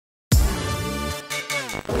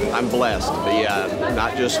I'm blessed to be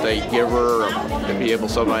not just a giver, to be able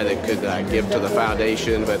somebody that could give to the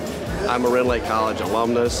foundation, but I'm a Rend Lake College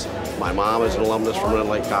alumnus. My mom is an alumnus from Rend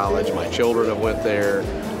Lake College. My children have went there.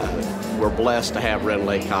 We're blessed to have Rend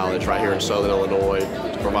Lake College right here in Southern Illinois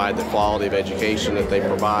to provide the quality of education that they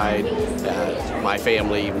provide. My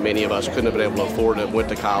family, many of us couldn't have been able to afford it, went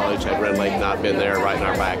to college, had Rend Lake not been there right in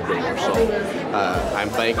our back door. So I'm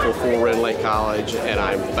thankful for Rend Lake College, and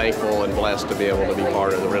I'm thankful and blessed to be able to be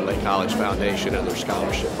part of the Rend Lake College Foundation and their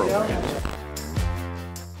scholarship program.